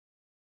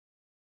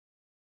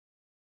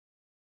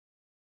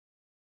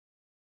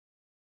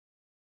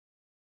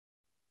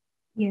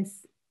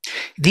Yes.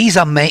 These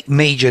are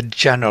major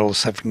general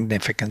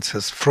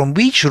significances from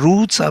which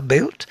roots are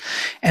built,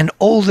 and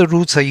all the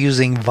roots are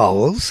using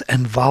vowels,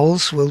 and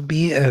vowels will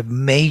be a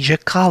major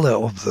color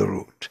of the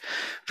root,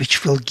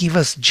 which will give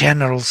us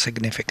general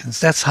significance.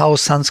 That's how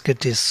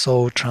Sanskrit is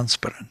so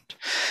transparent.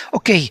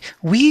 Okay,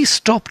 we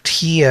stopped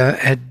here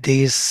at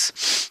this.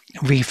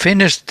 We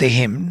finished the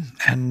hymn,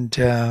 and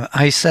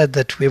I said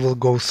that we will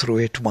go through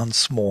it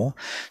once more.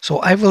 So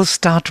I will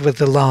start with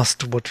the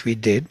last what we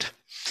did.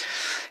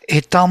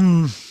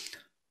 Etam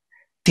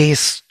te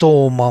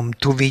stomam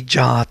tu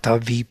vijata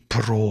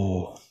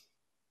vipro.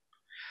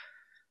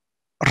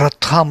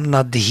 Ratham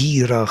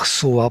nadhirach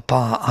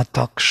suapa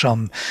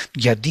ataksham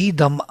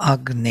yadidam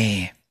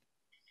agne.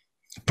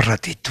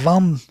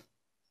 Pratitvam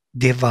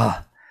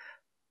deva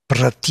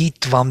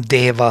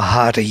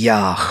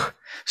haryach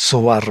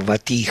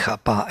suarvatiha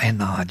pa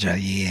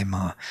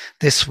enajayema.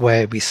 This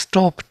where we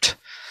stopped.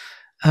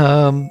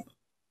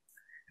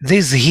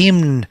 This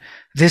hymn,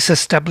 this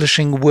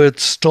establishing word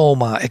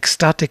stoma,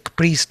 ecstatic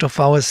priest of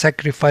our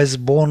sacrifice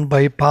born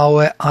by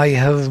power, I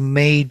have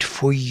made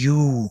for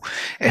you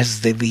as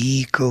the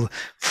vehicle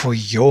for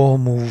your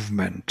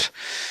movement.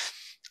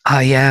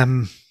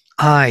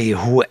 I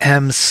who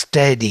am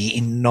steady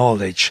in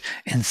knowledge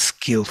and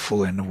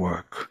skillful in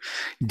work.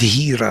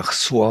 Dhirach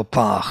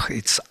suapach,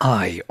 it's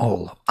I,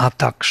 all.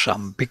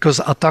 Ataksham, because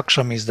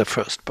Ataksham is the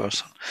first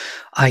person.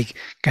 I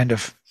kind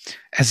of,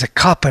 as a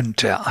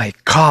carpenter, I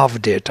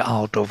carved it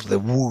out of the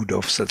wood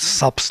of the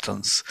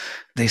substance,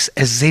 this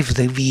as if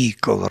the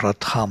vehicle,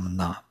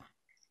 Rathamna.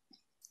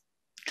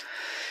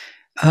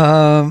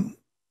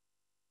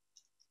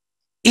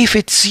 If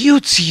it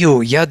suits you,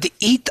 yad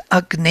it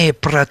agne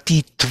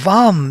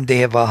pratitvam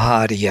deva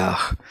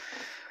haryach,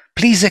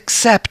 please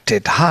accept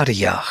it,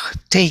 haryach,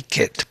 take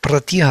it,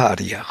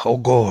 pratiharyach, O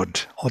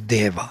God, O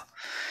Deva.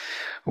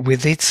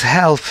 With its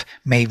help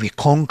may we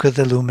conquer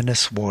the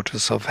luminous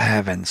waters of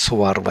heaven.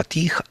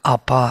 Suarvatich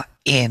apa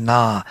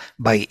ena,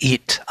 by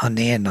it,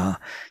 anena,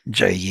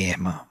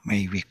 jayema,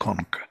 may we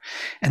conquer.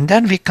 And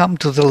then we come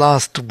to the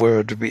last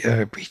word,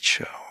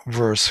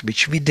 verse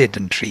which we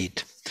didn't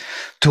read.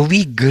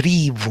 Tuvi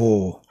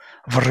grivo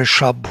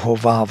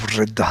vrishabhova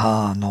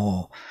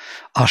vridhano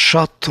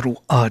ashatru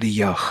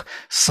aryach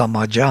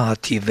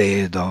samajati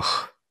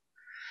vedach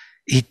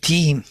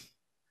iti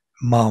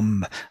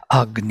mam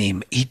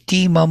agnim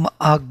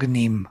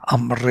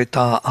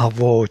amrita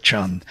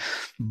avochan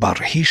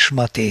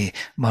barhishmate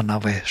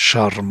manave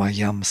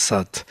sharmayam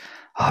sat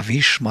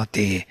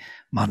avishmate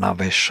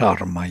manave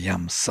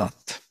sharmayam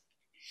sat.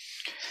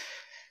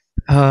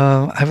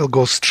 I will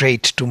go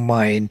straight to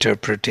my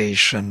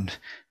interpretation.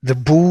 The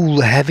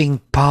bull having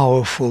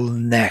powerful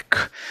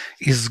neck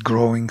is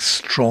growing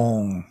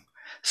strong,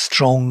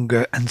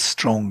 stronger and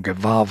stronger.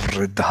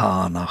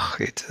 Vavridhanach,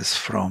 it is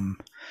from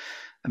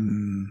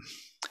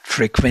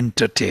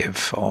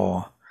frequentative,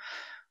 or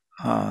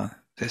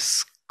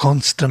this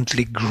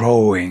constantly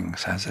growing,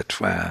 as it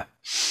were,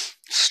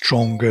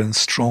 stronger and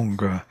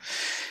stronger.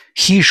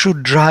 He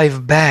should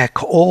drive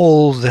back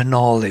all the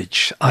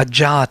knowledge,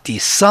 ajati,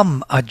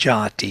 some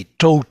ajati,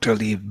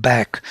 totally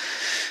back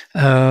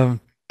to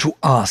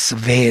us,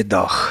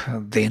 Vedas,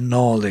 the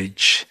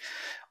knowledge,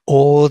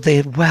 or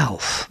the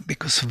wealth,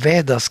 because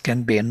Vedas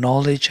can be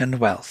knowledge and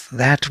wealth,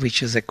 that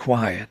which is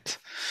acquired.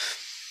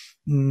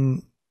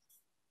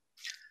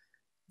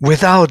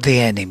 Without the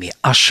enemy,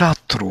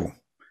 ashatru,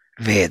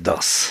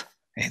 Vedas.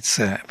 It's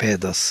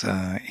Vedas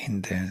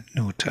in the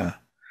neuter.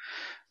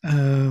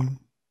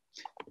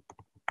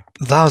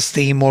 Thus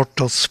the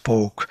immortal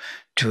spoke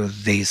to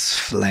this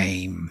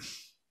flame.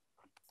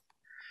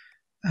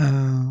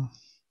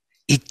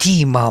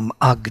 Itimam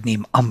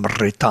agnim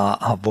amrita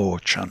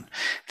avochan.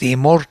 The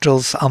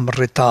immortals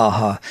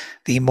amritaha,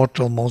 the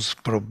immortal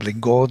most probably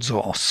gods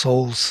or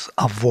souls,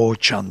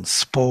 avochan,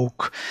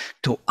 spoke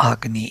to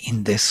Agni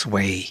in this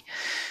way.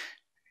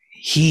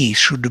 He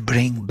should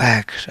bring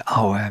back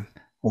our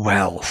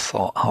wealth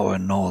or our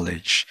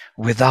knowledge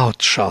without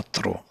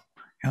Shatru.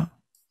 Yeah?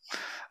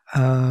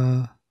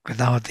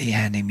 Without the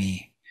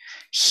enemy,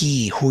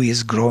 he who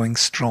is growing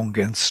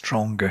stronger and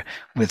stronger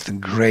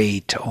with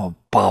great or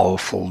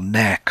powerful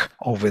neck,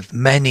 or with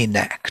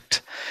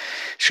many-necked.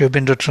 Sri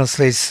Aurobindo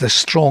translates the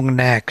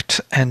strong-necked,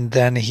 and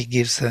then he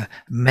gives a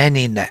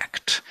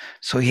many-necked.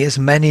 So he has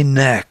many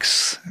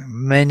necks,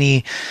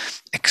 many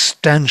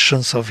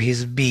extensions of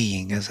his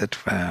being, as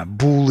it were.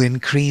 Bull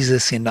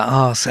increases in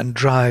us and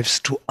drives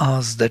to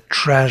us the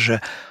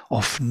treasure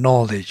of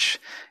knowledge.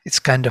 It's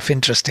kind of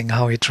interesting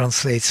how he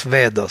translates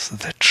Vedas,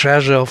 the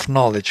treasure of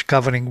knowledge,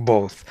 covering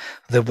both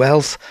the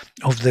wealth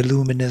of the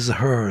luminous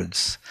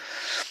herds,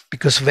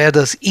 because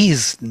Vedas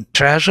is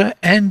treasure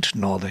and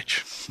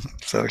knowledge.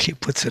 So he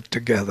puts it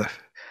together,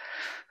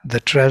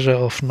 the treasure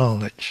of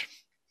knowledge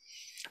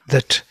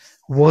that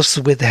was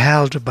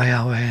withheld by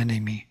our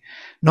enemy,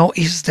 nor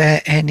is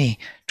there any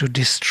to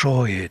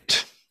destroy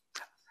it.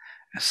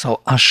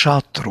 So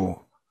ashatru,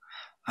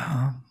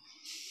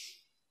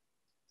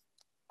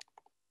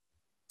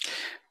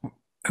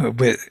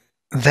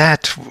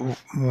 that,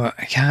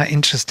 yeah,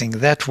 interesting,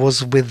 that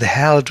was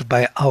withheld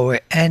by our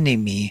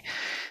enemy.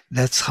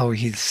 That's how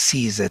he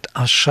sees it.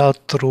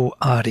 Ashatru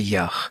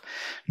Aryach.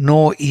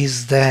 Nor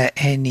is there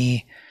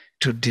any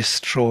to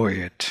destroy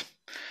it.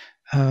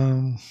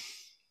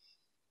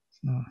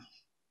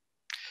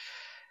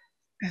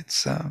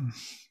 It's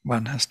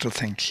one has to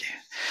think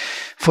here.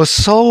 For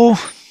so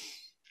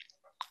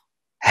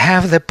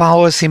have the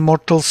powers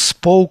immortal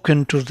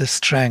spoken to the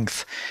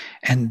strength,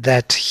 and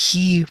that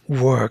he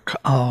work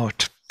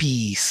out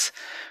peace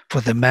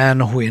for the man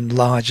who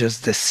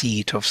enlarges the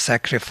seat of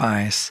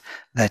sacrifice,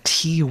 that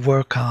he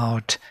work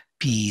out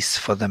peace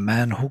for the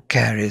man who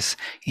carries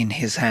in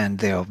his hand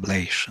the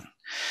oblation.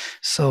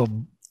 So,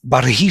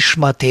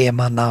 Barhishmate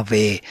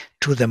manave,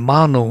 to the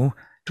Manu,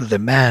 to the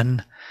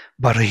man,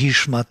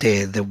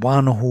 Barhishmate, the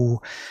one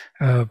who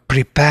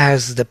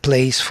prepares the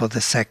place for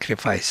the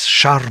sacrifice,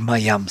 Sharma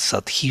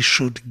Yamsat, he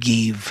should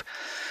give.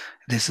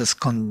 This is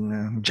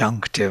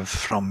conjunctive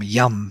from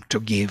yam, to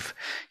give.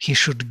 He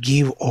should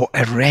give or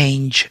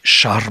arrange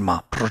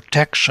sharma,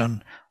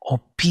 protection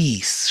or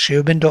peace. Sri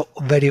Aurobindo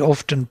very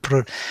often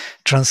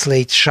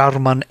translates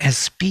sharman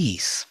as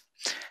peace,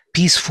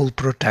 peaceful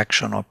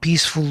protection or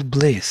peaceful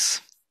bliss.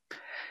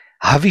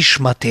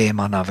 Havishmate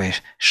manave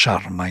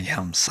sharma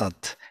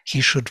yamsat. He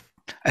should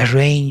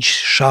arrange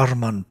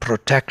sharman,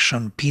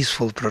 protection,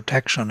 peaceful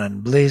protection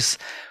and bliss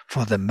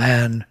for the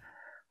man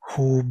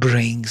who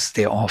brings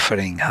the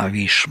offering,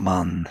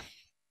 Havishman.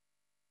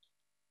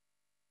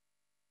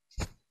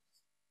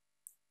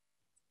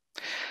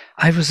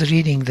 I was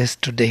reading this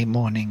today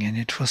morning and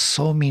it was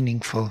so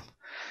meaningful,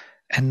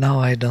 and now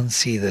I don't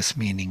see this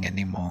meaning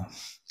anymore.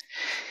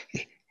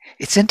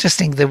 It's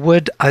interesting, the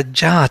word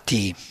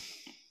ajati,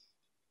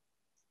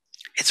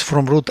 it's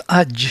from root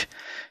aj,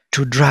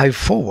 to drive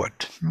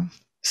forward.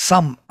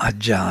 Some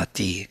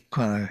ajati,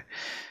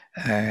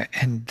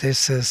 and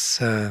this is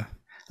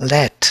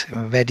let,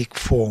 Vedic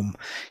form.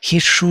 He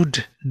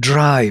should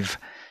drive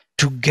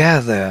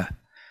together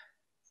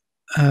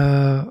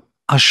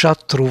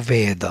Ashatru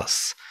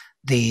Vedas,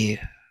 the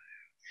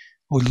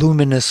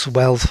luminous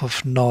wealth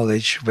of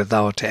knowledge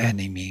without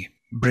enemy,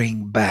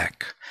 bring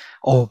back,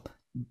 or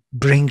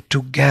bring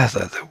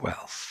together the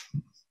wealth,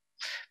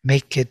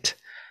 make it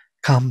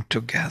come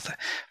together.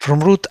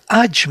 From root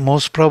Aj,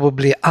 most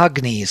probably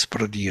Agni is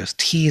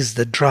produced. He is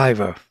the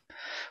driver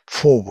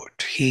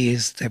forward. He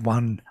is the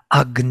one,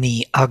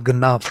 Agni,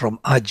 Agna from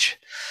Aj.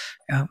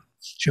 Yeah?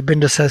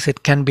 Aurobindo says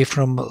it can be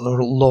from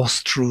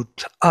lost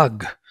root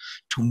Ag,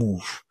 to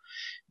move.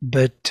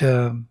 But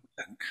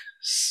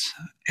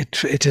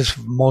it is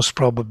most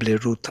probably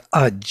root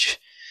Aj.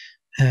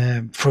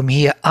 From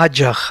here,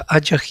 Ajach.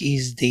 Ajach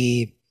is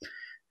the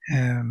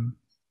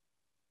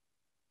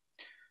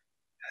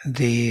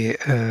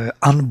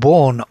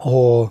unborn,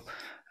 or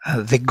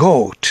the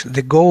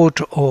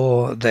goat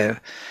or the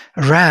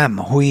ram,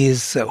 who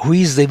is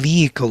the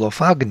vehicle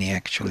of Agni,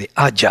 actually.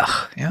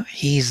 Ajach. Yeah?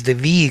 He is the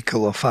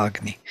vehicle of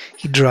Agni.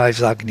 He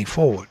drives Agni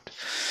forward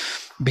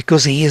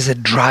because he is a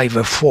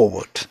driver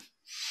forward.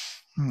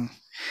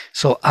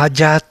 So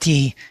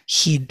Ajati,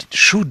 he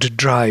should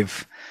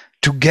drive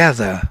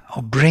together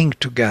or bring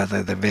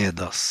together the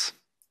Vedas,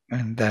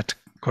 and that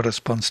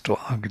corresponds to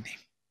Agni.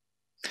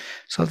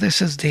 So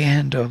this is the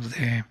end of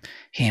the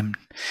hymn.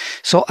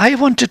 So I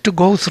wanted to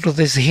go through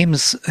this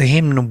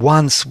hymn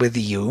once with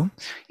you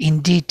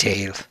in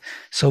detail,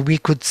 so we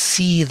could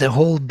see the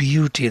whole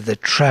beauty, the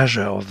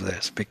treasure of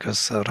this,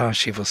 because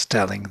Rashi was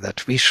telling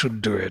that we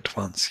should do it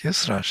once.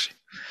 Yes, Rashi?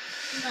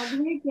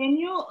 Vladimir, can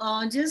you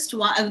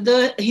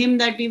the hymn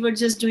that we were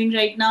just doing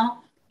right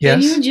now,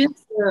 yes? Can you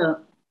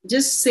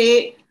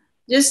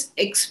just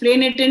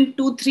explain it in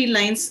 2-3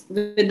 lines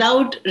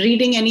without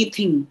reading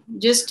anything?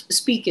 Just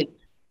speak it.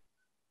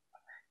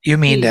 You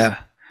mean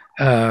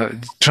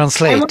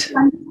translate?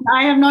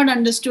 I have not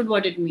understood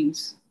what it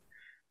means.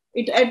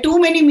 It too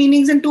many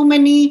meanings and too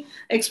many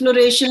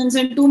explorations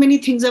and too many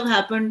things have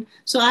happened.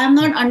 So I have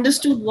not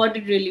understood what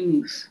it really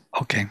means.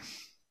 Okay.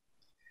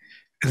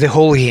 The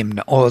whole hymn,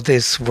 or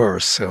this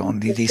verse,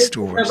 only these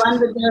two verses. The one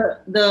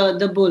with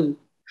the bull.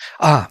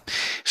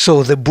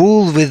 So the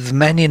bull with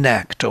many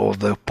necks, or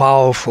the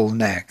powerful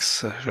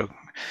necks,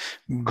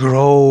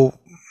 grow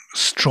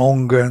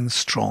stronger and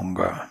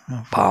stronger.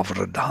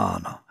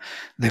 Pavradhana.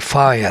 The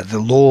fire, the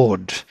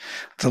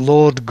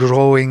Lord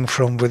growing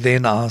from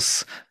within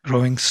us,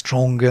 growing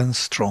stronger and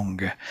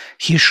stronger.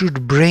 He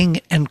should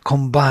bring and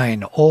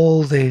combine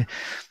all the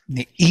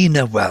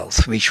inner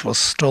wealth which was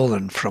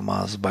stolen from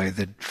us by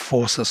the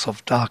forces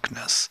of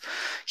darkness.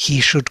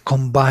 He should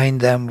combine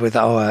them with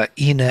our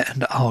inner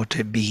and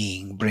outer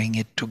being, bring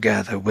it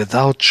together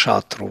without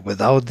Shatru,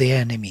 without the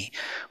enemy,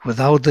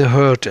 without the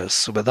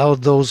hurters,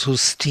 without those who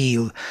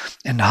steal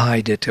and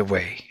hide it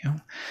away.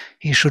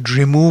 He should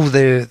remove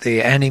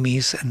the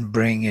enemies and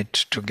bring it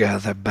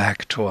together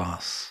back to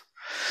us.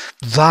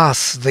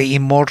 Thus the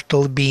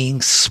immortal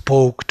being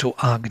spoke to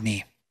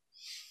Agni,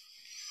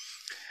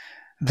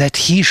 that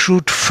he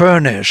should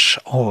furnish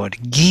or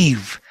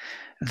give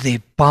the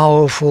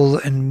powerful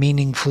and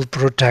meaningful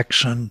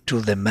protection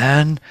to the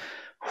man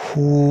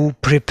who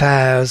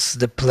prepares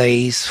the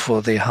place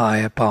for the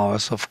higher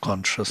powers of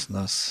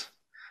consciousness.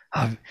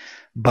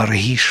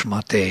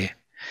 Barhishmate,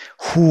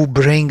 who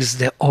brings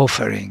the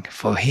offering.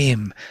 For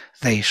him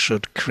they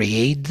should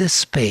create the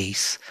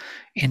space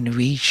in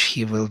which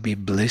he will be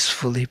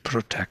blissfully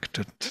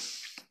protected.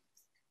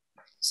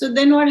 So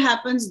then what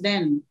happens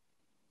then?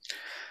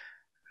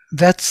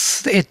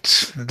 That's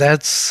it.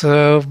 That's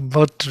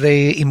what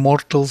the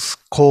immortals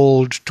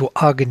called to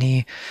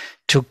Agni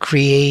to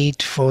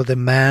create for the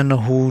man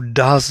who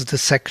does the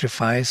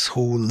sacrifice,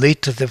 who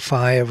lit the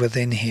fire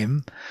within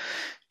him,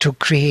 to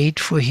create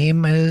for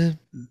him a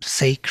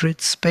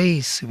sacred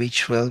space,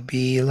 which will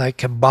be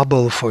like a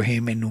bubble for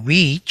him, in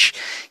which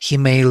he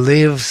may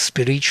live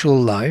spiritual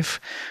life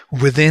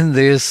within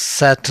this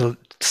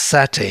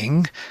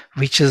setting,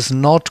 which is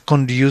not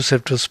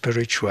conducive to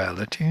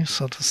spirituality,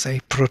 so to say,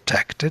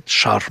 protected.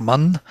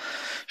 Sharman.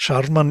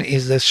 Sharman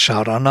is the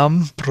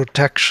Sharanam,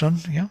 protection.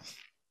 Yeah.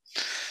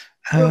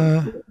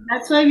 So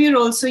that's why we're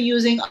also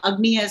using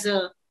Agni as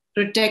a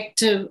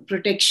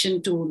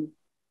protection tool.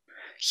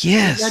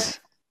 Yes.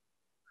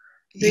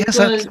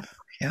 Because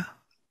yeah.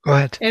 Go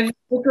ahead.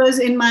 Because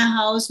in my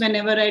house,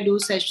 whenever I do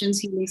sessions,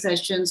 healing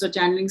sessions or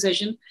channeling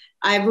session,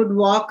 I would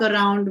walk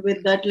around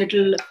with that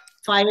little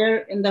fire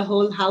in the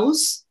whole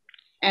house.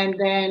 And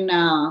then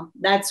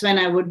that's when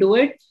I would do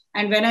it.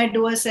 And when I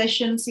do a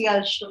session, see,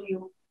 I'll show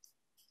you.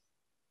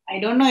 I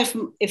don't know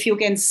if you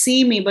can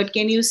see me, but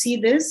can you see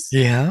this?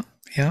 Yeah,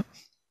 yeah.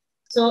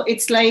 So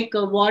it's like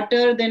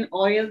water, then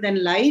oil,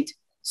 then light.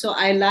 So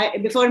I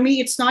like, before me,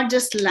 it's not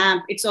just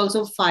lamp, it's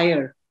also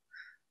fire.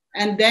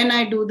 And then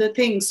I do the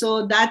thing.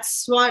 So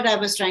that's what I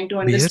was trying to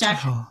understand.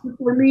 Beautiful.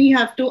 For me, you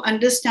have to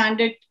understand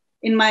it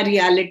in my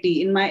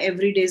reality, in my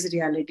everyday's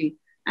reality.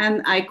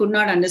 And I could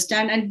not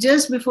understand. And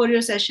just before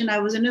your session, I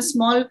was in a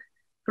small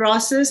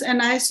process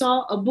and I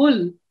saw a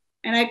bull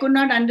and I could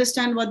not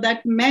understand what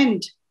that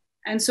meant.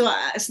 And so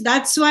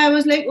that's why I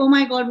was like, oh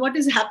my God, what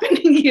is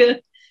happening here?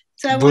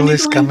 So I bull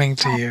is coming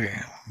to you.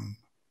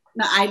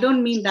 Now, I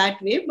don't mean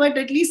that way, but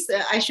at least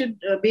I should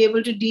be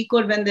able to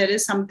decode when there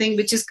is something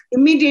which is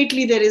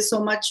immediately there is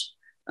so much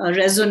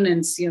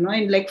resonance, in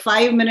like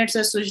 5 minutes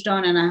I switched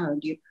on and I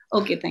heard you.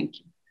 Okay, thank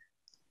you.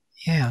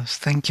 Yes,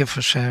 thank you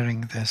for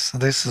sharing this.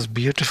 This is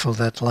beautiful,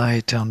 that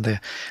light on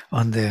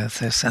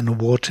this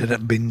and water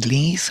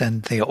beneath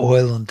and the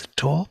oil on the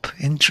top.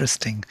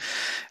 Interesting.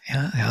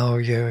 Yeah, how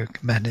you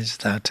manage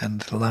that,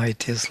 and the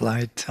light is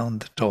light on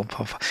the top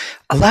of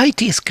a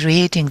light is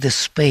creating the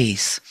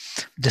space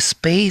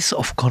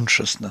of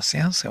consciousness.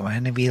 Yeah, so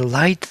when we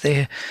light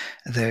the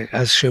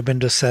as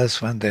Aurobindo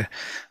says, when the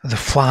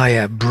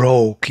fire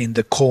broke in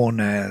the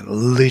corner,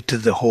 lit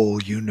the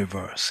whole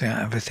universe. Yeah,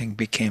 everything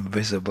became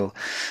visible.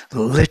 The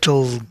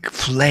little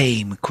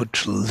flame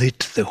could lit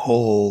the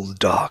whole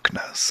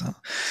darkness.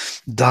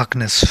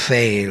 Darkness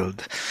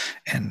failed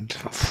and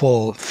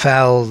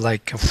fell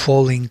like a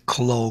falling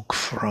cloak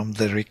from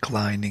the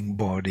reclining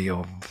body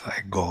of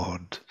a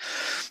god.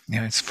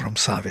 It's from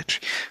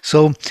Savage.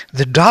 So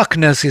the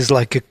darkness is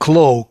like a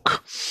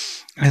cloak,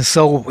 and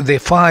so the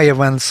fire,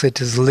 once it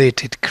is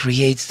lit, it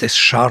creates this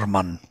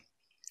Sharman,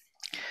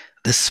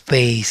 the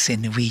space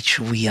in which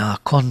we are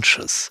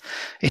conscious.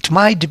 It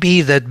might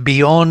be that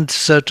beyond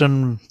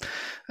certain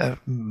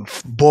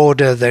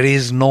border there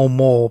is no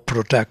more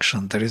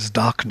protection, there is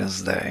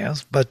darkness there,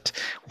 yes? But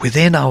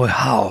within our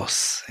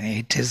house,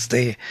 it is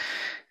the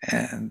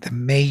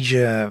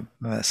major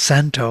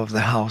center of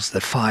the house, the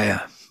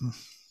fire,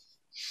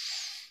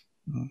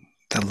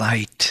 the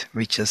light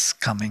which is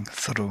coming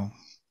through.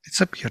 It's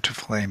a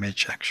beautiful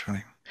image,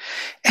 actually.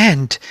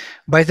 And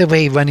by the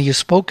way, when you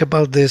spoke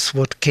about this,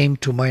 what came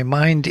to my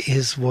mind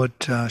is what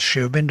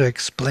Aurobindo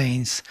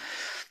explains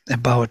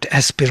about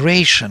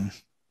aspiration.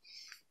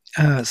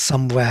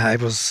 Somewhere I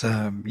was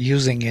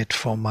using it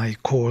for my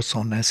course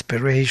on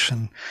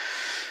aspiration,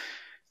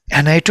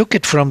 and I took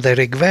it from the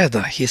Rig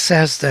Veda. He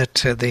says that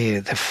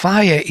the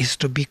fire is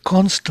to be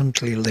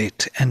constantly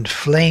lit and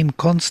flame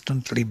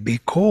constantly,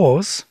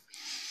 because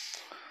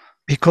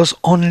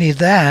only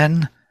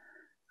then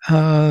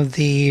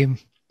the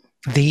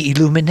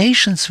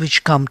illuminations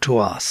which come to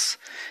us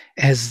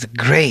as the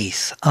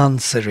grace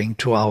answering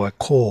to our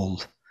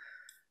call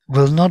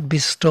will not be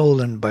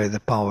stolen by the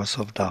powers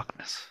of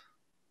darkness.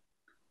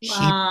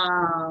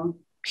 Wow.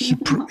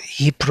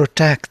 He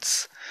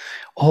protects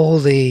all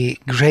the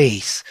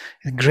grace.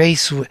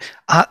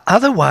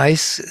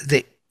 Otherwise,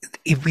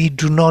 if we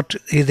do not,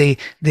 the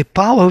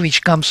power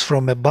which comes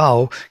from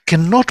above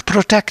cannot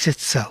protect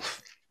itself.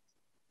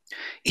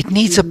 It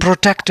needs a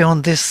protector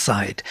on this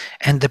side,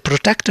 and the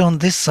protector on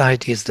this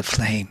side is the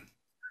flame,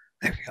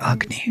 the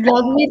Agni.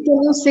 Vladimir,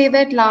 can you say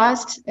that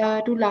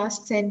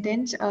last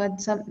sentence,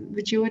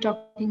 which you were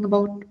talking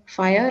about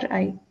fire?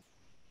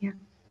 Yeah.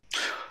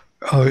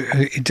 Oh,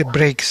 it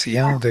breaks,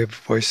 yeah, the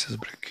voices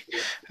break.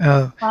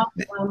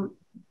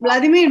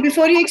 Vladimir,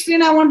 before you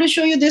explain, I want to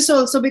show you this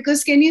also,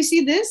 because can you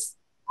see this?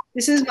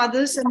 This is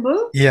mother's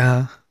symbol.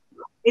 Yeah.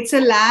 It's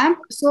a lamp.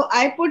 So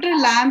I put a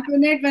lamp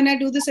in it when I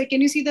do this. Can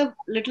you see the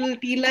little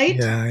tea light?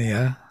 Yeah,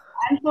 yeah.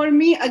 And for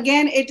me,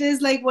 again, it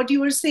is like what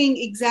you were saying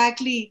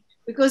exactly,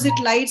 because it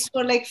lights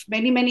for like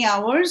many, many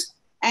hours.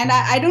 And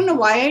I don't know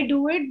why I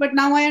do it, but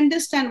now I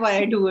understand why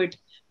I do it.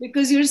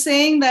 Because you're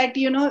saying that,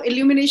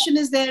 illumination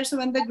is there. So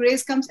when the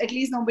grace comes, at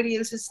least nobody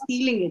else is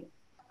stealing it.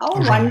 How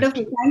Right.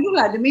 wonderful. Thank you,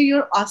 Vladimir.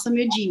 You're awesome.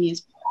 You're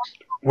genius.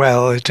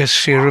 Well, it is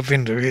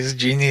Aurobindo, his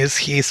genius.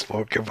 He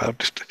spoke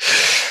about it.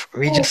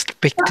 We just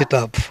picked it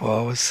up for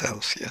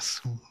ourselves.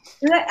 Yes.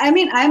 I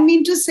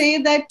mean to say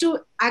that to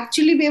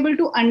actually be able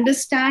to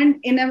understand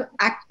in an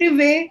active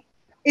way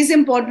is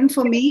important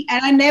for me.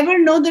 And I never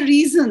know the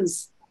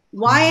reasons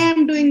why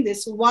I'm doing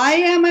this. Why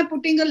am I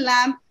putting a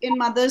lamp in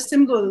Mother's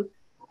symbol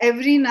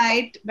every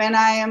night when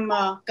I am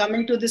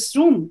coming to this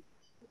room?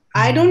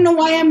 I don't know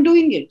why I'm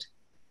doing it,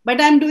 but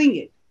I'm doing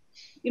it.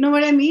 You know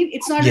what I mean?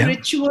 It's not a Yeah.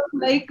 ritual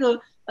like a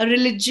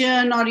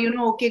religion or,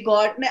 okay,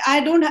 God. I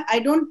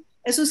don't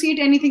associate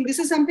anything. This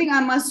is something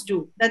I must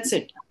do. That's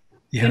it.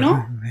 Yeah.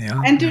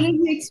 And to let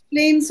me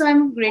explain, so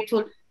I'm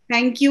grateful.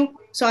 Thank you.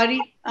 Sorry,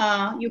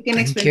 you can Thank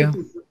explain you.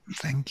 to people.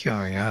 Thank you.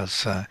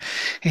 Yes,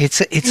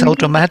 it's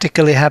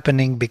automatically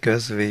happening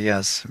because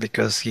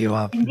because you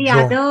are And the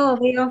drawn.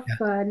 other way of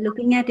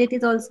looking at it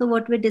is also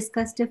what we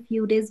discussed a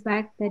few days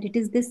back, that it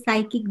is this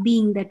psychic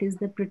being that is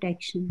the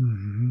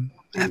protection.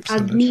 And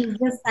Absolutely. Agni is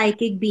the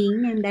psychic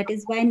being, and that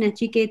is why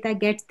Nachiketa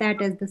gets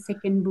that as the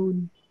second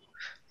boon.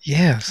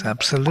 Yes,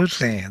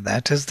 absolutely.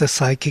 That is the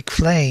psychic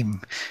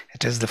flame.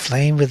 It is the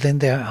flame within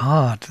their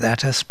heart,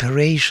 that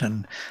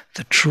aspiration,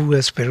 the true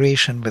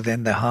aspiration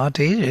within the heart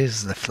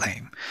is the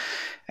flame.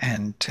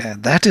 And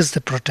that is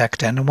the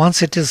protector. And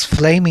once it is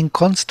flaming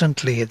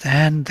constantly,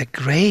 then the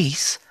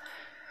grace,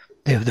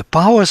 the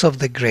powers of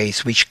the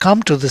grace which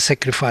come to the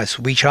sacrifice,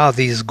 which are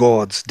these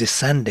gods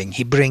descending,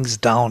 he brings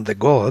down the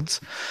gods,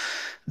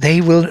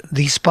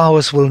 these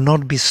powers will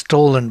not be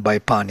stolen by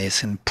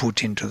panis and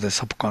put into the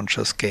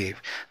subconscious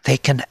cave. They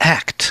can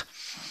act.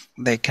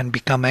 They can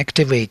become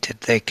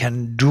activated. They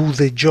can do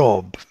the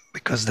job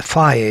because the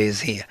fire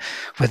is here.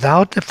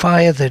 Without the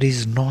fire, there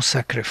is no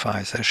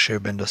sacrifice, as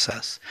Aurobindo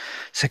says.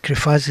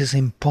 Sacrifice is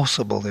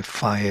impossible if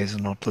fire is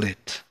not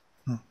lit.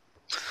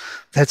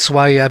 That's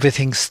why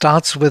everything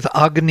starts with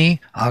Agni.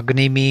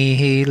 Agni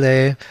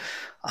mihile.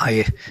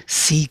 I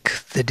seek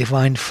the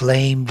divine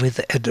flame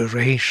with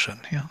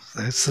adoration. Yeah,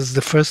 this is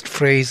the first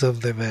phrase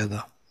of the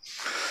Veda.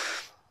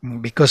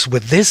 Because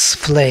with this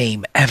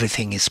flame,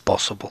 everything is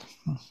possible.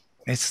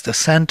 It's the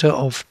center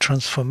of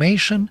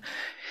transformation.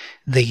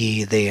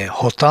 The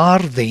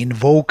Hotar, the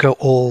invoker,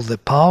 all the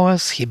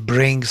powers. He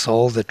brings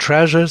all the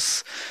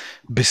treasures,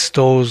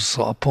 bestows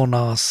upon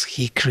us.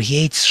 He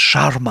creates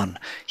Charman.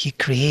 He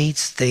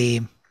creates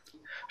the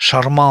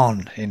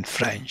charmant in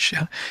French.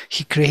 Yeah?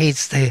 He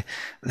creates the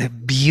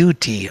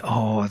beauty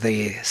or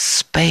the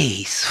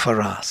space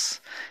for us,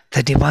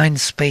 the divine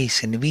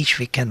space in which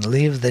we can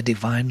live the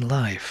divine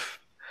life.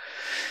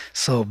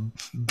 So,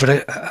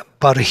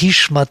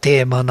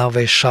 Parhishmate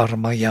manave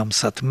sharmayam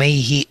sat, may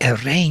he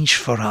arrange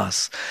for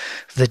us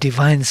the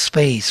divine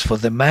space for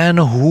the man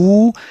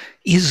who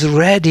is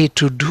ready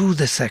to do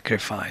the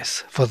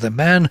sacrifice, for the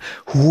man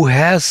who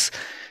has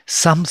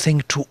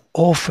something to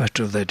offer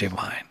to the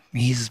divine.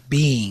 His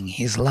being,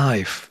 his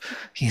life,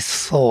 his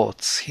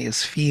thoughts,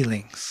 his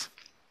feelings.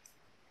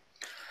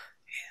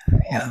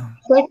 Yeah.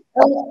 But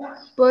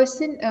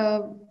person,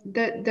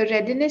 the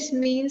readiness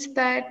means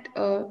that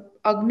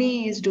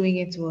Agni is doing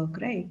its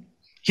work, right?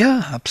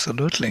 Yeah,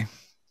 absolutely.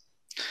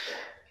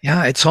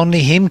 Yeah, it's only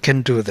him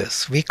can do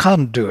this. We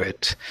can't do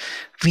it.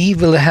 We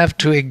will have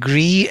to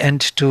agree and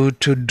to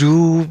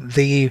do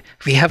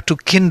we have to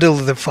kindle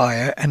the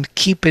fire and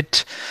keep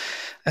it,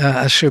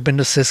 as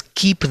Aurobindo says,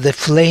 keep the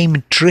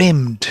flame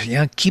trimmed,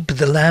 yeah, keep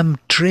the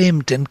lamp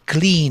trimmed and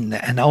clean,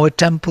 and our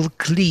temple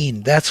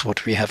clean. That's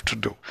what we have to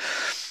do.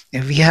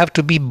 And we have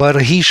to be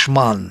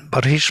Barhishman.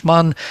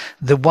 Barhishman,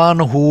 the one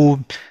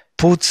who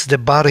puts the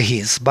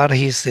barhis.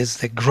 Barhis is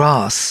the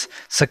grass,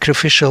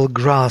 sacrificial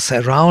grass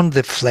around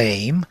the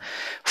flame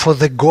for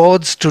the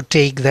gods to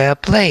take their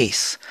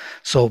place.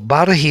 So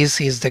barhis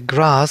is the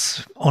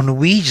grass on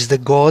which the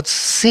gods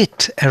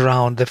sit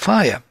around the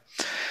fire.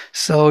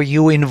 So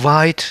you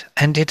invite,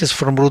 and it is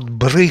from root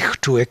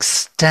brich, to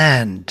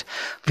extend.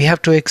 We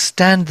have to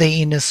extend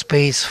the inner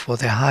space for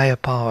the higher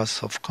powers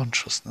of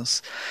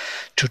consciousness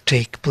to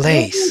take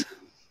place.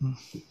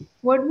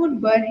 What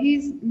would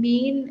Barhis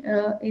mean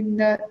in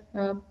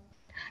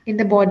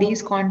the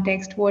body's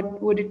context?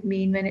 What would it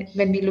mean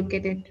when we look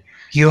at it?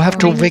 You have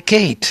to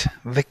vacate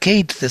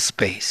the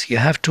space. You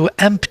have to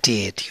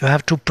empty it. You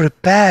have to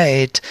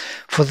prepare it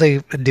for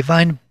the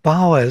divine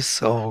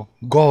powers or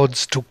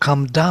gods to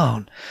come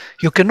down.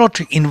 You cannot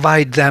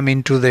invite them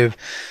into the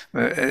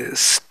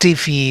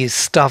stiffy,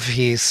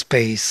 stuffy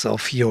space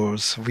of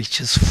yours, which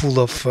is full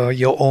of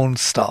your own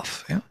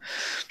stuff. Yeah?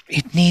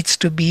 It needs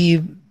to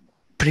be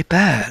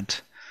prepared.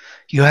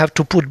 You have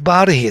to put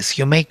barhis.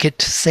 You make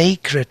it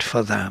sacred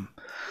for them.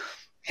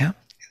 Yeah,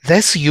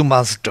 this you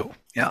must do.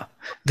 Yeah,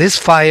 this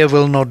fire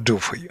will not do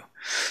for you.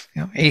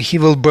 He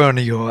will burn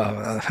you.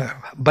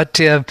 But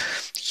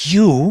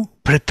You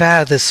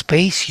prepare the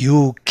space,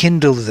 you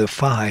kindle the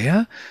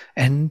fire,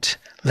 and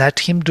let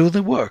him do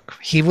the work.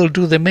 He will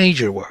do the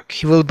major work.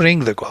 He will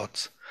bring the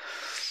gods.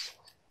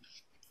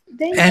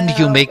 Then, And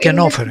you make an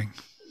offering.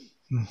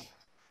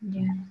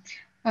 yeah.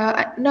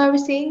 No, I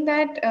was saying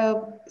that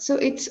so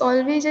it's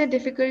always a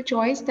difficult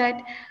choice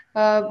that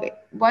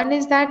one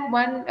is that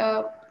one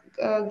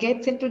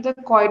gets into the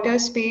quieter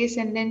space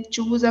and then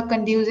choose a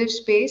conducive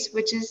space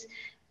which is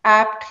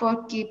apt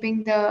for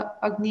keeping the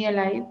Agni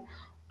alive,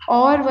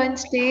 or one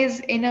stays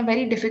in a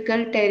very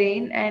difficult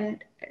terrain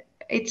and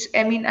it's,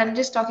 I mean, I'm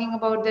just talking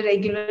about the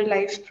regular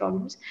life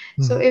problems.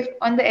 So if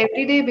on the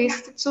everyday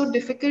basis it's so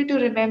difficult to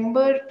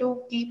remember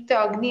to keep the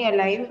Agni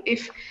alive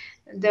if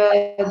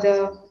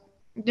the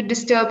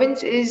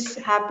disturbance is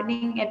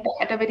happening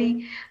at a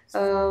very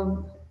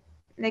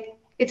like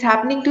it's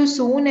happening too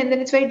soon, and then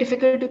it's very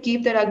difficult to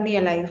keep that Agni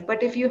alive.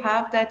 But if you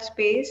have that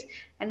space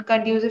and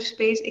conducive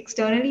space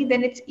externally,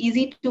 then it's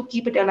easy to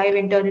keep it alive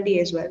internally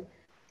as well.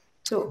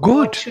 So what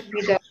Good. should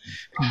be the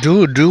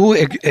Do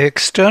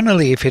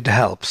externally if it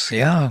helps.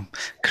 Yeah.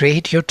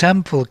 Create your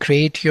temple,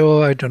 create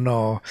your, I don't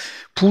know,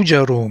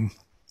 puja room.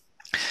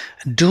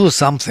 Do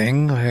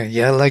something,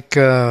 like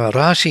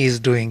Rashi is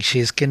doing.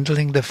 She's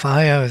kindling the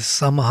fire.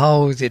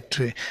 Somehow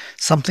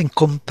something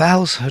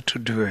compels her to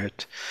do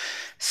it.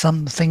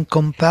 Something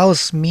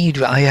compels me.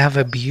 I have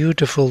a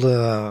beautiful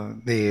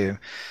the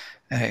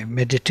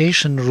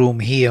meditation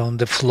room here on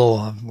the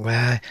floor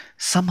where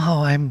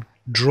somehow I'm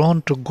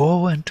drawn to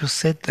go and to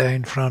sit there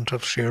in front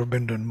of Sri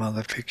Aurobindo and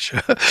Mother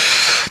picture.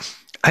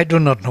 I do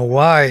not know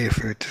why.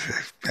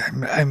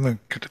 I'm a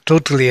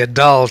totally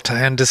adult.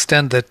 I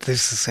understand that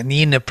this is an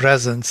inner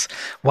presence.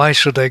 Why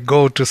should I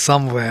go to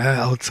somewhere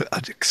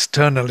outside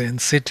externally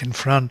and sit in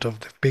front of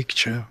the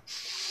picture?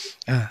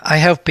 I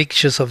have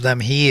pictures of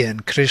them here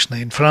and Krishna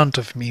in front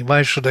of me.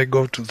 Why should I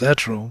go to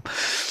that room?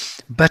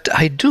 But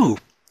I do.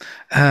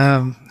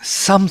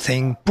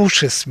 Something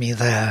pushes me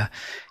there.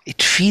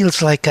 It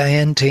feels like I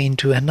enter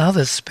into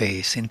another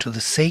space, into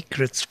the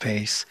sacred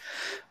space,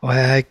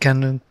 where I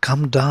can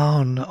come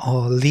down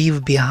or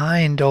leave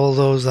behind all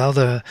those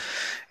other,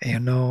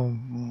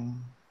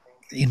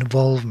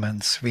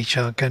 involvements which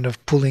are kind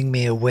of pulling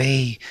me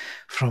away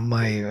from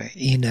my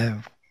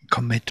inner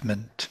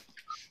commitment.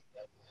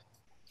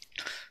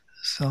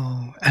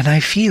 So, and I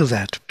feel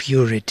that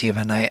purity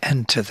when I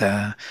enter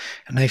there,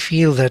 and I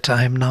feel that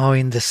I am now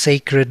in the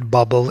sacred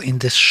bubble, in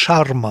this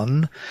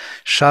Sharman.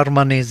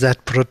 Sharman is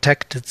that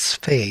protected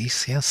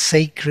space,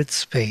 sacred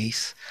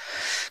space.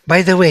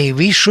 By the way,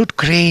 we should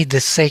create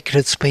this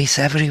sacred space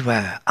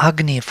everywhere.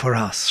 Agni for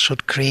us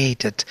should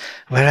create it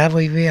wherever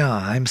we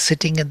are. I'm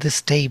sitting at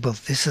this table.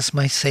 This is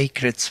my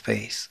sacred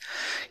space.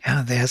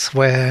 That's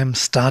where I'm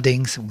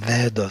studying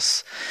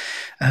Vedas.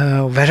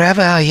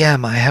 Wherever I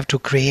am, I have to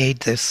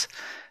create this.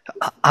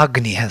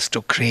 Agni has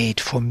to create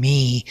for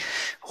me,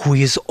 who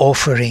is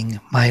offering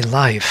my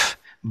life.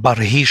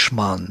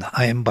 Barhishman,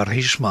 I am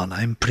Barhishman.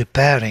 I'm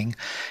preparing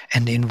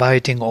and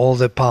inviting all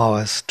the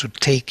powers to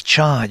take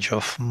charge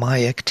of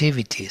my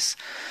activities.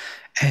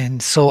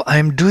 And so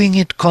I'm doing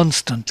it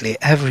constantly,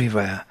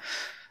 everywhere.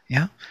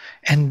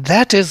 And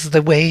that is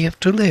the way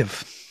to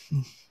live.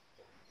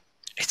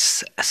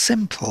 It's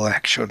simple,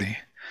 actually.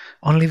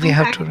 Only we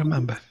have to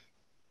remember.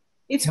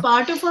 It's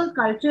part of our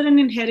culture and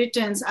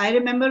inheritance. I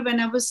remember when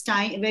I was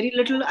very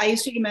little, I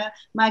used to remember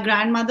my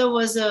grandmother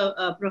was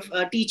a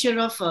teacher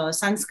of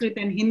Sanskrit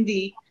and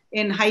Hindi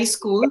in high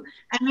school.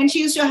 And when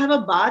she used to have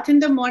a bath in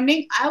the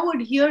morning, I would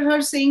hear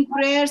her saying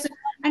prayers.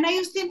 And I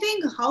used to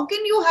think, how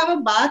can you have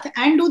a bath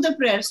and do the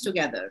prayers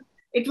together?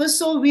 It was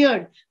so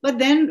weird. But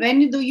then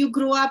when you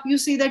grow up, you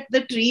see that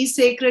the tree is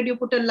sacred. You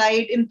put a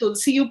light. In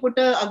Tulsi, you put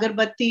a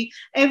agarbatti.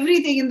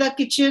 Everything in the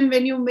kitchen,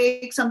 when you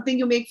make something,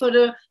 you make for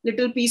a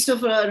little piece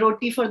of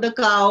roti for the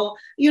cow.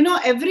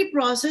 Every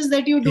process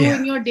that you do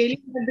in your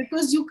daily life,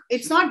 because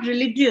it's not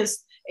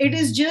religious. It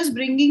is just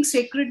bringing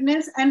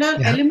sacredness and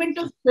an element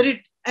of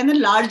spirit and a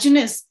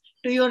largeness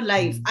to your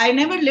life. I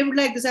never lived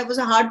like this. I was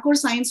a hardcore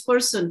science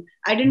person.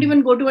 I didn't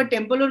even go to a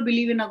temple or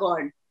believe in a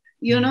god.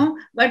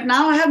 But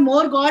now I have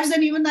more gods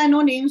than even I know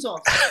names of.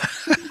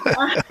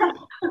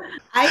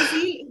 I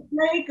feel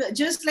like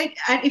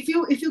and if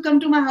you come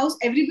to my house,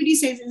 everybody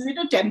says, is it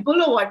a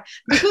temple or what?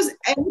 Because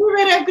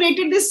everywhere I've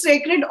created these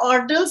sacred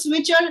orders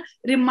which are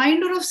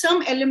reminder of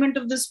some element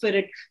of the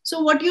spirit. So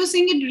what you're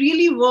saying, it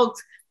really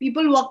works.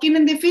 People walk in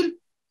and they feel,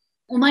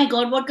 oh my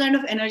God, what kind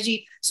of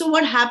energy. So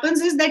what happens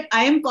is that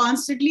I am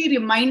constantly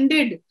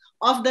reminded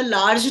of the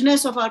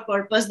largeness of our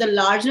purpose, the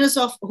largeness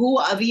of who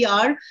we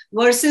are,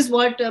 versus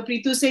what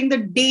Preetu is saying, the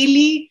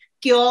daily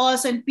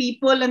chaos and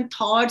people and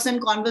thoughts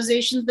and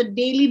conversations, the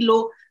daily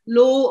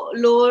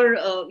lower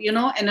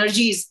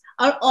energies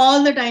are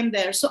all the time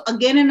there. So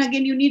again and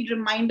again, you need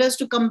reminders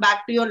to come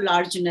back to your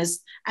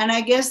largeness. And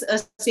I guess a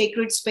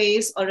sacred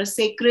space or a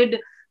sacred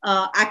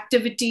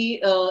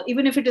activity,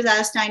 even if it is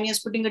as tiny as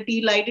putting a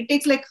tea light, it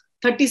takes like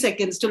 30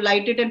 seconds to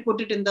light it and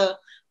put it in the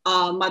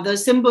mother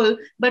symbol.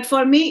 But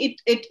for me,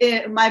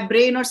 my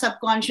brain or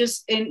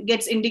subconscious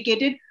gets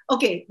indicated,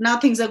 okay, now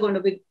things are going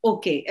to be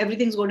okay,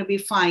 everything's going to be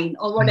fine,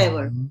 or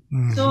whatever.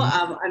 So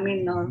I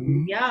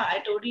mean, yeah,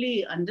 I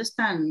totally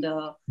understand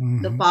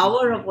the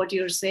power of what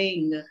you're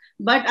saying.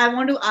 But I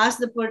want to ask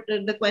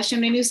the question,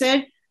 when you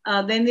said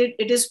then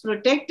it is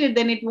protected,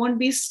 then it won't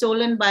be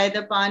stolen by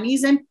the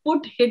panis and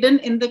put hidden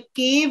in the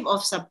cave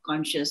of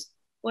subconscious.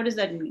 What does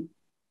that mean?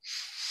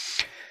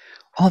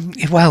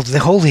 Well, the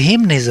whole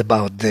hymn is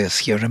about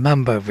this. You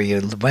remember we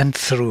went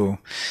through.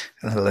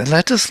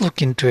 Let us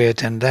look into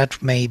it, and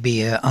that may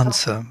be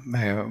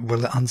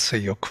will answer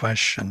your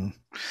question.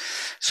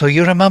 So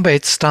you remember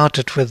it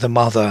started with the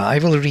mother. I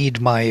will read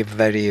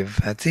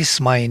this is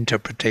my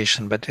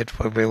interpretation, but it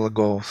will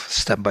go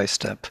step by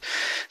step.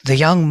 The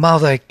young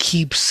mother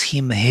keeps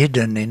him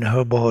hidden in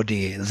her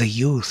body, the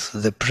youth,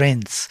 the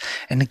prince,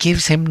 and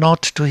gives him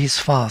not to his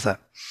father.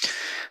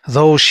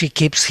 Though she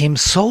keeps him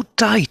so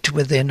tight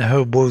within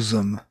her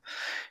bosom,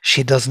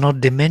 she does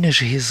not diminish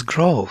his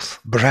growth,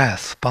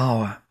 breath,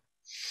 power.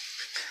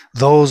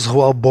 Those who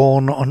are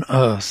born on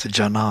earth,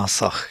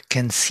 Janasach,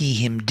 can see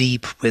him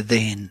deep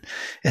within,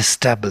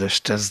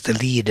 established as the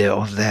leader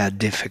of their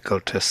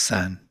difficult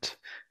ascent.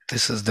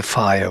 This is the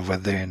fire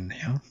within.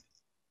 Yeah?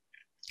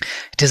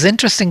 It is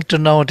interesting to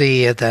note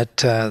here that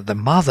the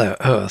Mother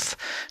Earth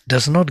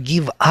does not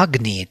give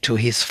Agni to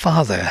his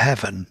father,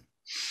 Heaven.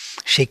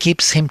 She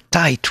keeps him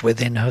tight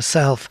within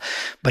herself,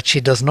 but she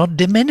does not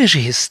diminish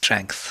his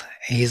strength,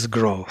 his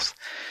growth.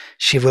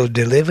 She will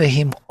deliver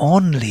him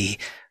only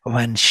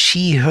when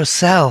she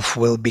herself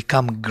will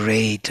become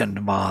great and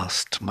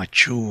vast,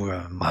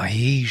 mature,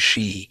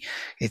 Mahishi,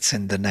 it's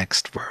in the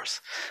next verse,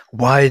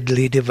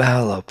 widely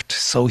developed.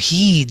 So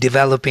he,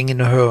 developing in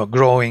her,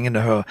 growing in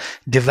her,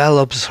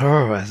 develops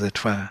her, as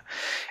it were.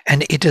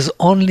 And it is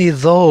only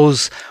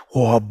those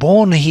who are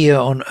born here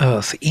on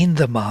earth, in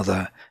the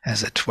mother,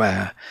 as it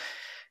were,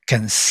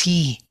 can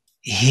see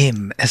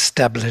him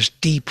established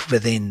deep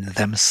within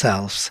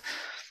themselves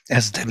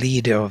as the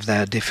leader of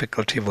their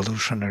difficult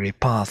evolutionary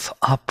path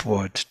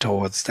upward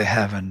towards the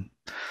heaven,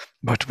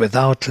 but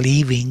without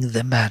leaving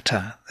the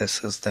matter.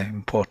 This is the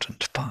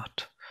important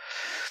part.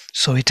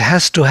 So it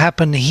has to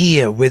happen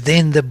here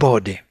within the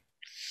body.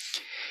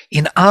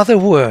 In other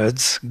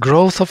words,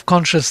 growth of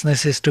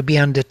consciousness is to be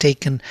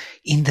undertaken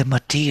in the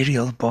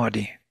material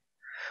body.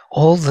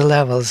 All the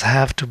levels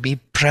have to be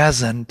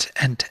present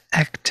and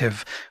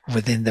active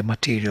within the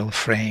material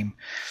frame.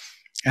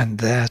 And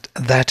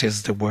that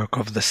is the work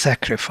of the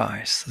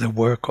sacrifice, the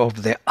work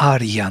of the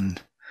Aryan,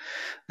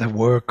 the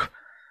work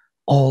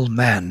all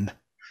men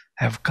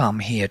have come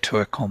here to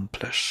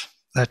accomplish.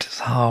 That is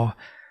how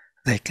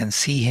they can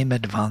see him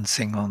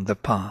advancing on the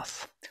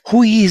path.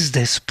 Who is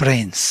this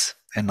prince?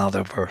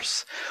 Another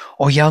verse.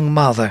 O young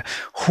mother,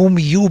 whom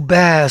you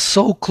bear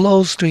so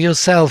close to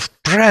yourself,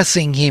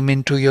 pressing him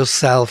into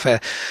yourself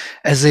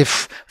as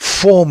if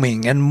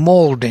forming and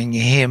molding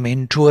him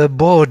into a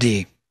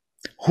body.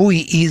 Who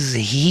is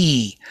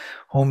he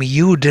whom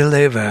you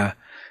deliver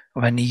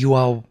when you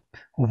are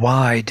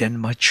wide and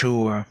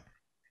mature,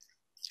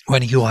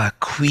 when you are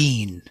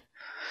queen?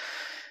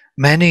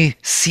 Many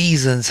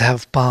seasons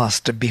have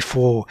passed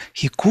before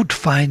he could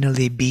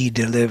finally be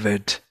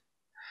delivered.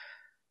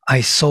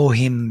 I saw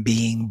him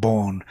being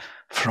born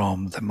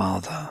from the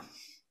mother.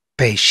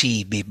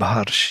 Peshi,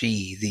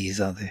 Bibharshi, these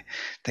are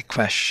the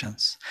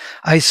questions.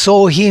 I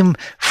saw him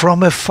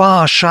from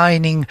afar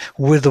shining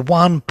with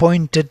one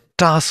pointed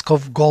task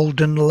of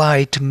golden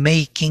light,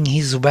 making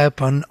his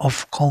weapon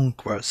of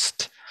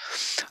conquest.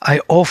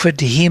 I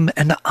offered him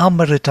an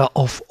amrita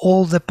of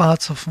all the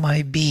parts of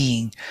my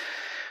being.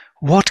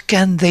 What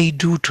can they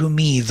do to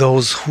me,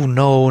 those who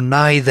know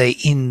neither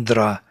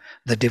Indra,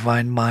 the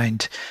divine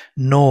mind,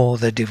 nor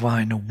the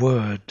divine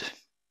word?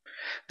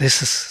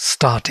 This is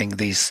starting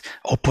these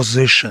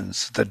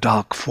oppositions, the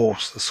dark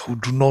forces who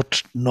do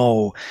not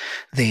know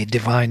the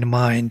divine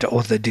mind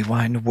or the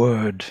divine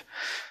word.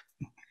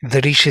 The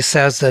Rishi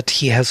says that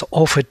he has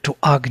offered to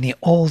Agni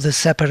all the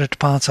separate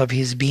parts of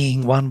his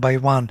being one by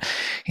one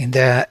in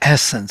their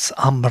essence,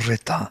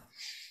 Amrita.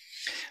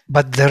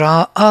 But there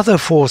are other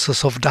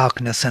forces of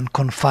darkness and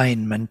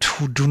confinement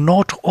who do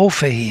not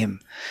offer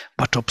him,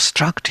 but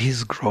obstruct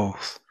his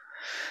growth.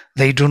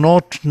 They do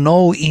not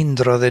know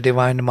Indra, the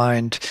divine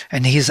mind,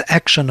 and his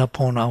action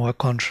upon our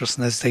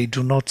consciousness. They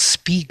do not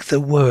speak the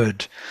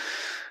word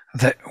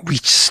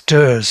which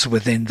stirs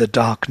within the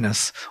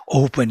darkness,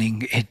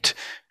 opening it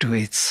to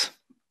its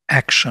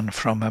action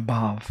from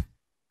above.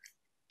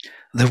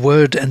 The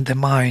word and the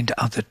mind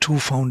are the two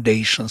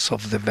foundations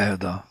of the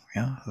Veda.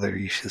 Yeah, the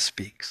Rishi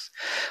speaks.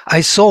 I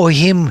saw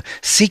him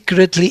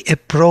secretly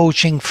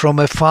approaching from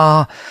a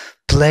far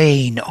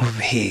plane of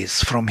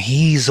his, from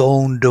his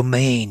own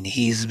domain,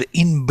 his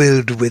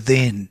inbuilt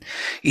within.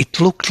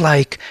 It looked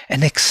like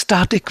an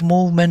ecstatic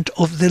movement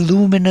of the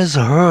luminous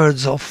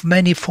herds of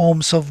many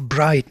forms of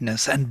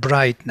brightness and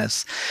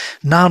brightness.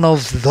 None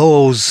of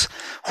those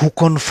who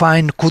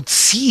confine could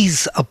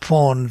seize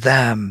upon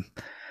them,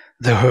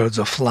 the herds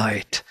of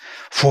light,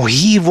 For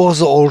he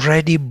was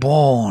already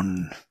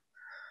born.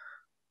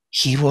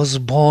 He was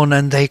born,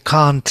 and they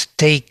can't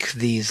take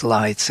these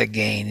lights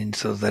again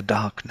into the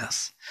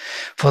darkness.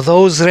 For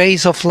those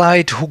rays of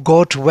light who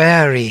got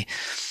weary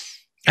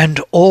and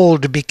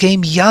old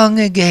became young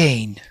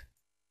again.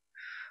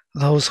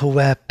 Those who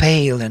were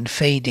pale and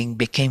fading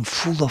became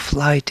full of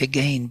light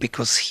again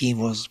because he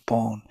was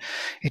born.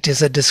 It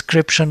is a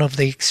description of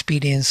the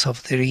experience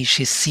of the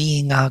Rishi,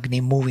 seeing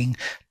Agni moving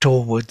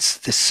towards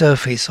the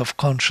surface of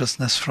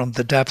consciousness from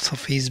the depth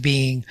of his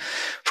being,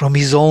 from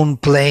his own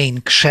plane,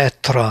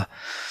 Kshetra,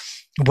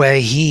 where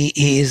he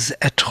is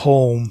at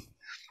home,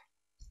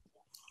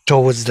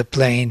 towards the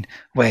plane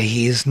where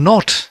he is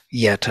not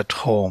yet at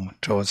home,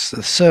 towards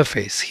the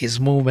surface.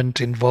 His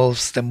movement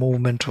involves the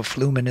movement of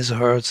luminous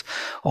herds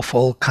of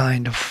all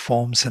kinds of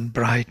forms and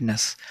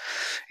brightness.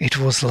 It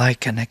was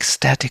like an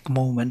ecstatic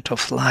moment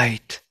of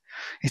light.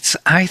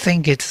 I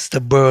think it's the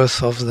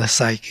birth of the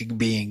psychic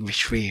being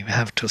which we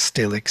have to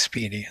still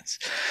experience.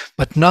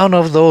 But none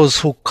of those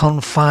who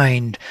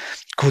confined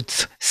could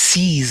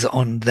seize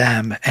on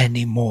them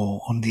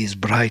anymore, on these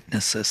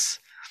brightnesses.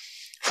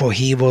 For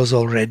he was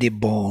already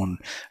born,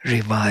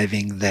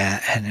 reviving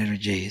their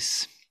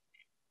energies.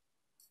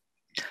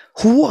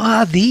 Who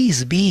are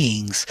these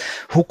beings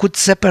who could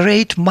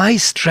separate my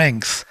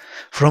strength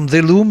from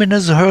the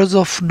luminous herds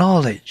of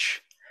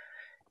knowledge,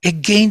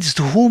 against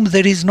whom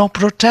there is no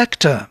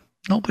protector?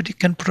 Nobody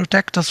can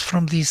protect us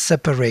from these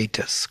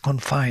separators,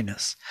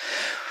 confiners.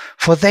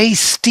 For they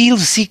steal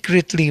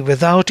secretly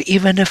without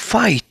even a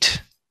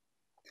fight.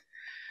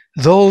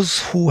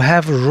 Those who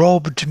have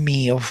robbed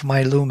me of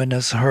my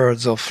luminous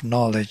herds of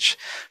knowledge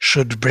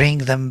should bring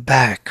them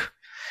back.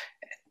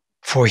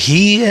 For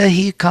here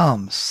he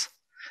comes,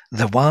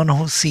 the one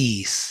who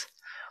sees,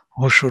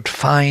 who should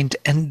find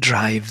and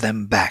drive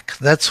them back.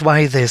 That's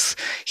why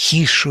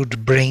he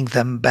should bring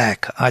them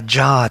back.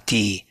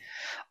 Ajati,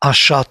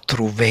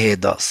 Ashatru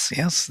Vedas.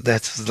 Yes,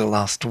 that's the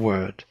last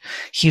word.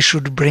 He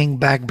should bring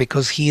back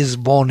because he is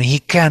born. He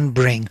can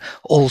bring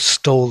all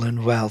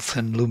stolen wealth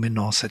and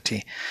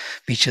luminosity,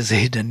 which is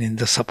hidden in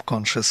the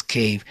subconscious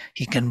cave.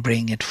 He can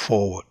bring it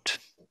forward.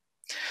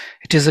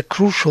 It is a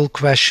crucial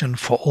question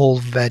for all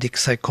Vedic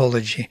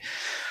psychology.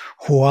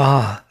 Who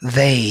are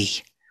they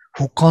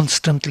who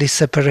constantly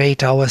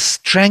separate our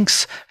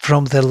strengths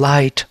from the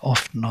light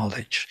of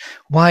knowledge?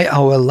 Why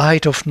our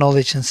light of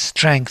knowledge and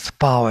strength,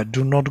 power,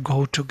 do not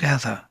go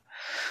together?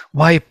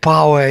 Why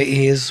power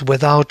is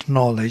without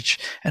knowledge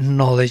and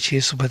knowledge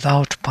is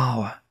without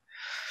power?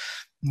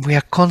 We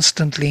are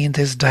constantly in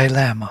this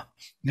dilemma.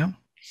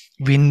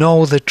 We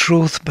know the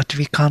truth, but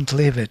we can't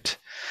live it.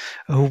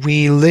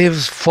 We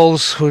live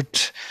falsehood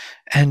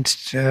and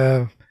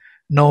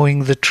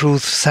knowing the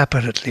truth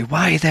separately.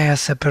 Why they are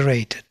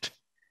separated?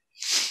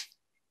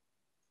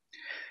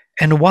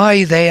 And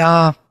why they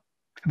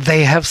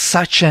have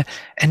such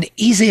an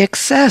easy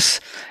access,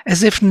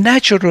 as if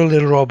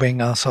naturally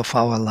robbing us of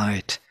our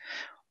light,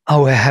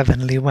 our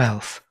heavenly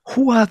wealth.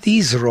 Who are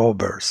these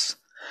robbers?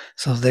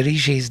 So the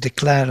Rishi is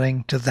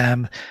declaring to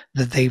them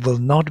that they will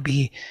not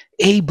be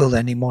able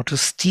anymore to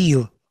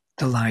steal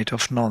the light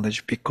of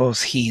knowledge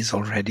because he is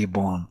already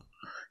born.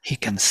 He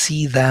can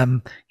see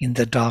them in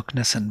the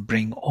darkness and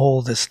bring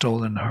all the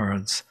stolen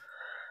herds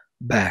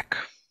back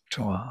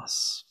to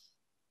us.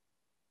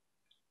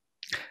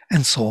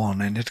 And so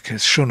on. And it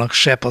is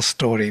Shunakshepa's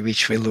story,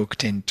 which we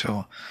looked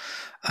into.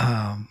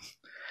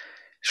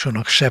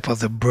 Shunakshepa,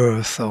 the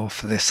birth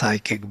of the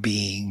psychic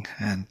being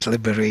and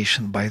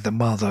liberation by the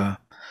mother.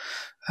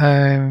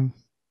 And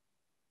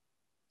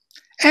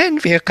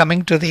we are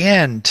coming to the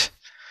end,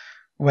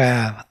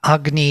 where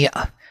Agni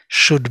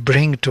should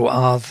bring to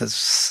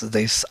us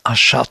this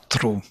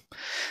Ashatru.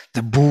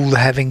 The bull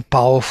having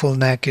powerful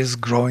neck is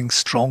growing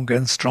stronger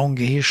and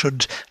stronger. He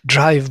should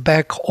drive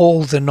back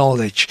all the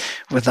knowledge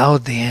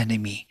without the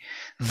enemy.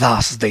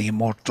 Thus the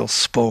immortals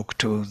spoke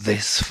to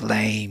this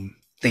flame.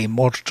 The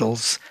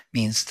immortals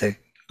means the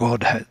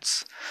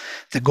Godheads.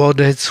 The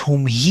Godheads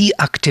whom he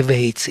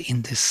activates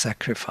in this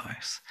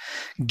sacrifice.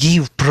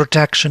 Give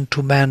protection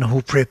to man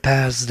who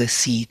prepares the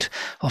seat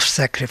of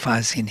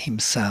sacrifice in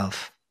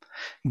himself.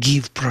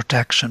 Give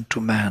protection to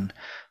man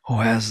who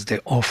has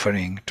the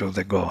offering to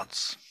the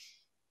gods.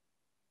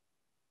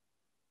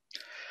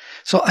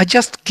 So I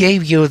just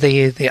gave you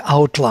the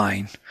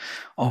outline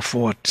of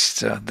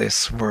what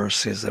this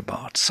verse is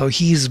about. So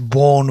he is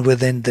born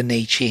within the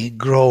nature, he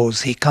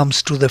grows, he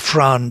comes to the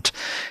front,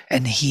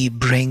 and he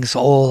brings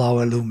all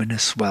our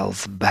luminous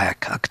wealth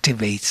back,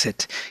 activates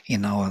it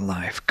in our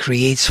life,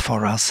 creates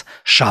for us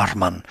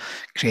Sharman,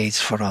 creates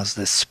for us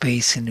the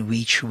space in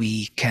which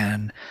we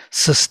can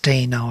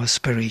sustain our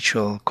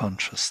spiritual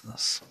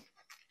consciousness.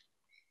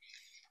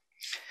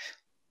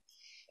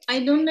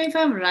 I don't know if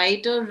I'm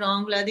right or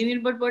wrong, Vladimir,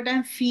 but what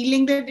I'm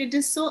feeling that it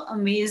is so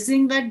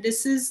amazing that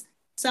this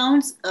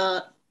sounds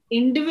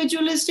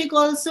individualistic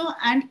also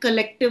and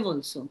collective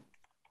also.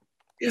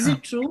 Is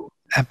it true?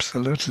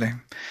 Absolutely.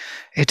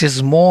 It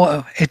is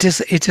more, it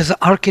is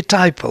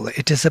archetypal.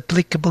 It is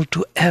applicable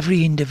to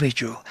every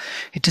individual.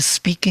 It is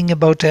speaking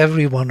about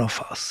every one of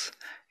us.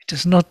 It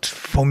is not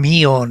for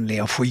me only,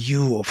 or for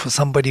you, or for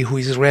somebody who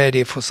is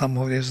ready, for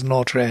someone who is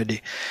not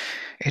ready.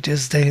 It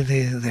is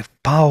the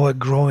power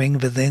growing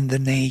within the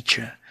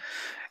nature,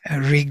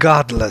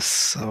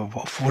 regardless of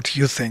what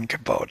you think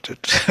about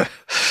it.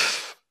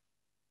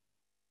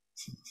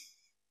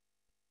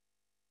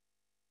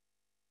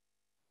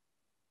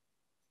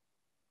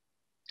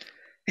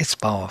 It's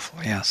powerful,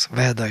 yes.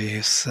 Veda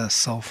is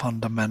so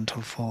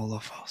fundamental for all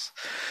of us.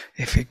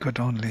 If we could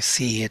only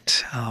see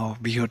it, how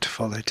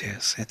beautiful it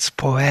is. It's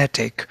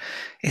poetic,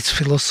 it's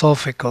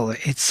philosophical,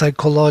 it's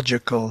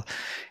psychological,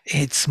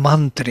 it's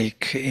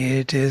mantric,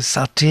 it is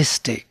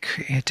artistic,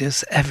 it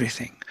is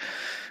everything.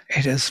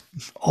 It is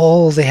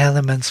all the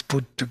elements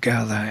put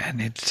together,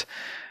 and it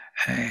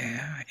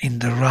in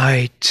the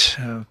right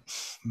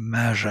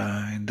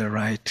measure, in the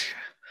right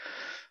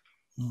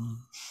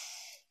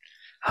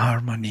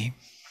harmony.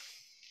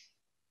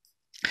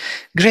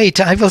 Great,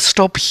 I will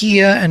stop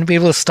here and we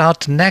will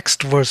start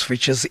next verse,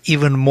 which is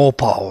even more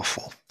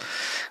powerful,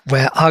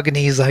 where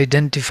Agni is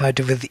identified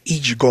with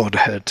each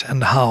godhead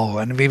and how,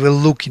 and we will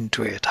look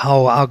into it,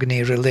 how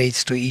Agni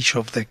relates to each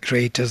of the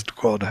greatest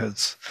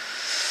godheads.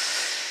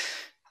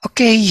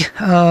 Okay,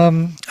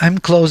 I'm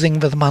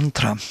closing with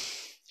mantra.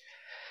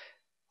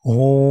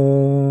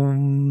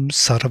 Om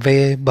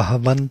Sarve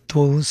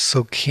Bhavantu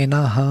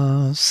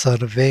Sukhinaha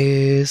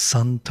Sarve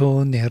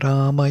Santu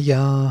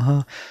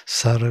Niramayaha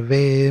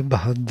Sarve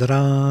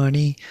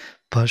Bhadrani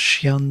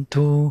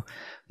Pashyantu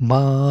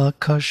Ma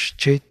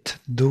Kaschit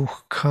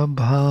Dukkha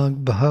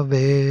Bhag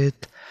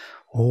Bhavet.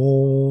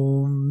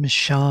 Om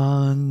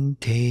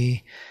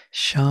Shanti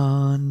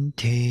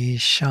Shanti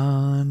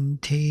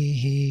Shanti.